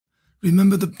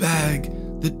Remember the bag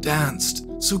that danced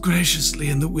so graciously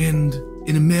in the wind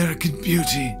in American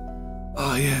Beauty?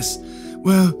 Ah, yes.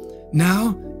 Well,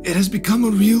 now it has become a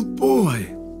real boy.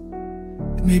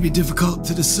 It may be difficult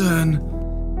to discern.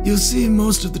 You'll see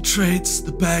most of the traits,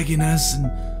 the bagginess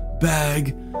and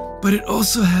bag, but it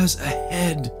also has a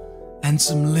head and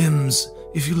some limbs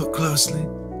if you look closely.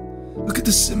 Look at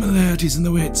the similarities in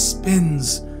the way it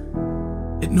spins.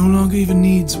 It no longer even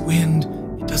needs wind.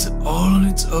 It does it all on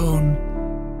its own.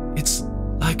 It's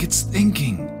like it's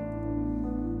thinking.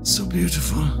 So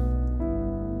beautiful.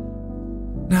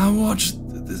 Now watch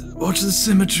the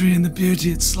symmetry and the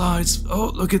beauty it slides.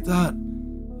 Oh, look at that.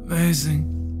 Amazing.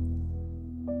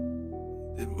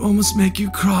 It will almost make you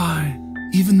cry,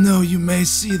 even though you may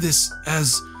see this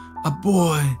as a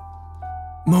boy.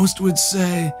 Most would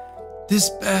say,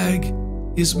 this bag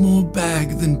is more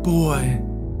bag than boy.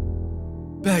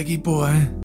 Baggy boy.